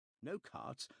No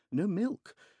carts, no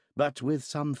milk, but with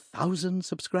some 1,000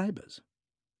 subscribers.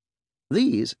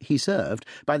 These he served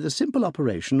by the simple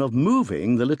operation of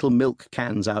moving the little milk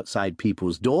cans outside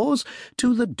people's doors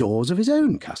to the doors of his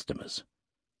own customers.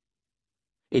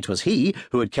 It was he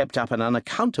who had kept up an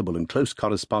unaccountable and close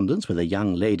correspondence with a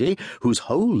young lady whose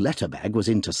whole letter-bag was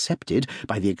intercepted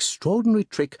by the extraordinary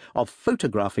trick of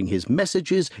photographing his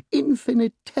messages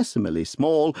infinitesimally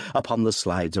small upon the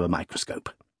slides of a microscope.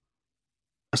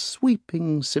 A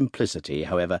sweeping simplicity,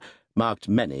 however, marked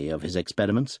many of his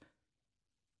experiments.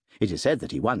 It is said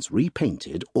that he once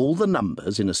repainted all the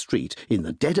numbers in a street in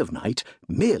the dead of night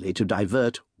merely to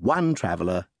divert one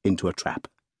traveller into a trap.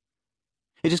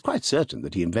 It is quite certain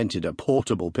that he invented a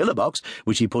portable pillar box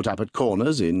which he put up at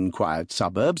corners in quiet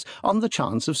suburbs on the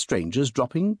chance of strangers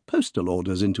dropping postal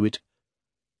orders into it.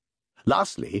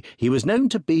 Lastly, he was known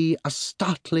to be a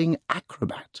startling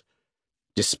acrobat.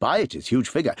 Despite his huge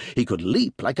figure, he could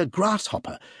leap like a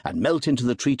grasshopper and melt into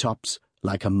the treetops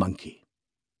like a monkey.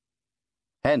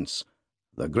 Hence,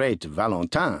 the great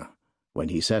Valentin, when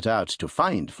he set out to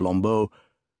find Flambeau,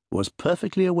 was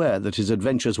perfectly aware that his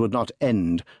adventures would not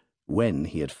end when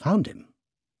he had found him.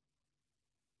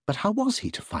 But how was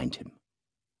he to find him?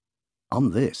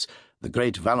 On this, the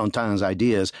great Valentin's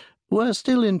ideas were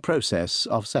still in process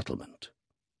of settlement.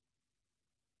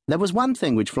 There was one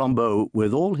thing which Flambeau,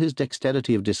 with all his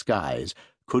dexterity of disguise,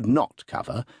 could not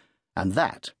cover, and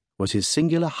that was his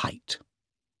singular height.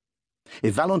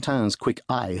 If Valentin's quick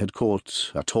eye had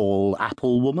caught a tall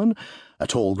apple-woman, a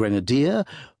tall grenadier,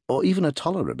 or even a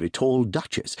tolerably tall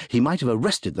duchess, he might have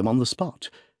arrested them on the spot.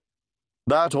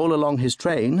 But all along his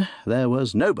train there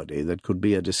was nobody that could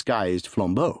be a disguised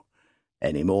Flambeau,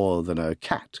 any more than a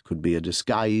cat could be a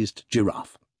disguised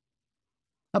giraffe.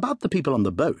 About the people on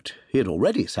the boat he had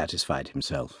already satisfied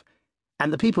himself,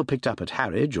 and the people picked up at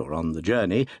Harwich or on the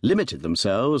journey limited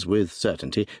themselves with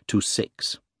certainty to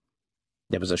 6.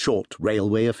 There was a short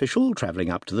railway official travelling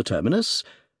up to the terminus,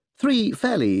 3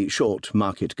 fairly short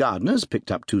market gardeners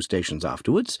picked up 2 stations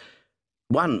afterwards,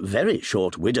 1 very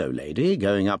short widow lady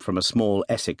going up from a small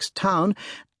Essex town,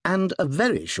 and a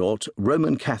very short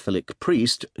Roman Catholic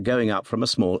priest going up from a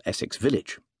small Essex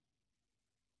village.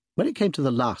 When it came to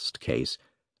the last case,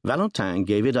 Valentin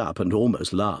gave it up and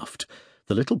almost laughed.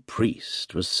 The little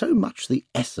priest was so much the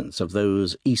essence of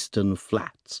those eastern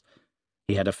flats.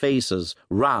 He had a face as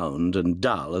round and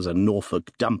dull as a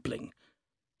Norfolk dumpling.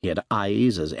 He had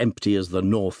eyes as empty as the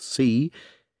North Sea.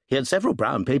 He had several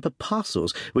brown paper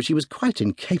parcels which he was quite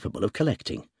incapable of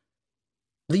collecting.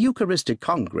 The Eucharistic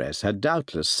Congress had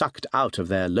doubtless sucked out of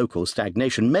their local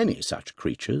stagnation many such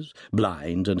creatures,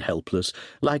 blind and helpless,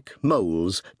 like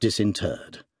moles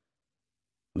disinterred.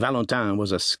 Valentin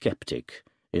was a sceptic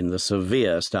in the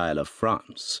severe style of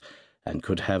France, and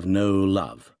could have no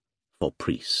love for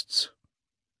priests.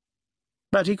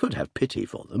 But he could have pity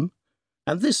for them,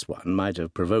 and this one might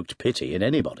have provoked pity in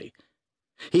anybody.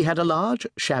 He had a large,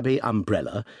 shabby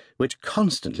umbrella which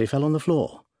constantly fell on the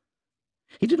floor.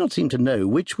 He did not seem to know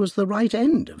which was the right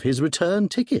end of his return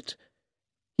ticket.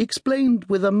 He explained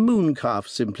with a mooncalf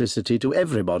simplicity to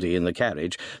everybody in the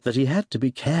carriage that he had to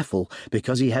be careful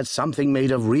because he had something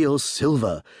made of real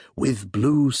silver with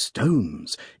blue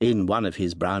stones in one of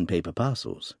his brown paper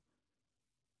parcels.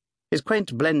 His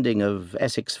quaint blending of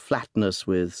Essex flatness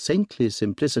with saintly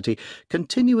simplicity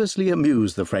continuously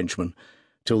amused the Frenchman,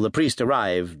 till the priest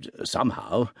arrived,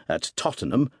 somehow, at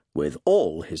Tottenham with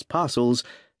all his parcels,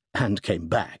 and came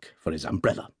back for his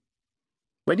umbrella.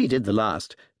 When he did the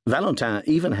last, Valentin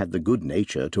even had the good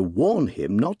nature to warn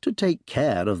him not to take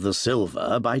care of the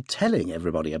silver by telling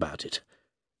everybody about it.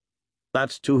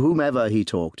 But to whomever he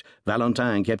talked,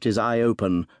 Valentin kept his eye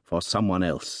open for someone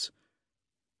else.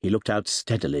 He looked out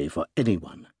steadily for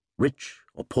anyone, rich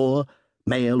or poor,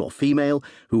 male or female,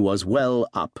 who was well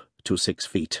up to 6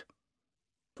 feet.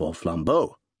 For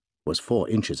Flambeau was 4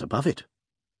 inches above it.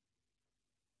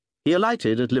 He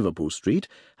alighted at Liverpool Street,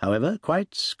 however,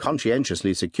 quite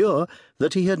conscientiously secure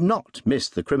that he had not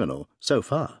missed the criminal so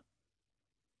far.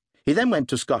 He then went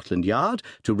to Scotland Yard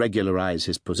to regularise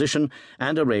his position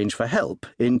and arrange for help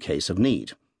in case of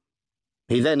need.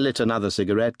 He then lit another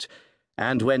cigarette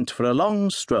and went for a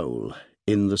long stroll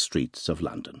in the streets of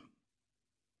London.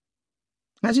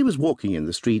 As he was walking in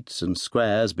the streets and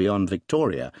squares beyond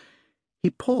Victoria,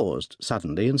 he paused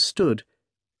suddenly and stood.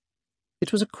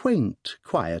 It was a quaint,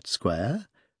 quiet square,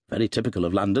 very typical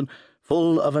of London,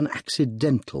 full of an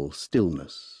accidental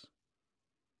stillness.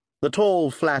 The tall,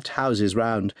 flat houses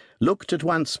round looked at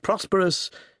once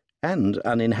prosperous and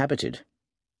uninhabited.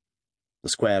 The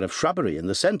square of shrubbery in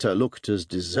the centre looked as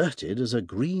deserted as a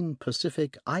green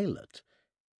Pacific islet.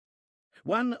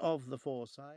 One of the 4 sides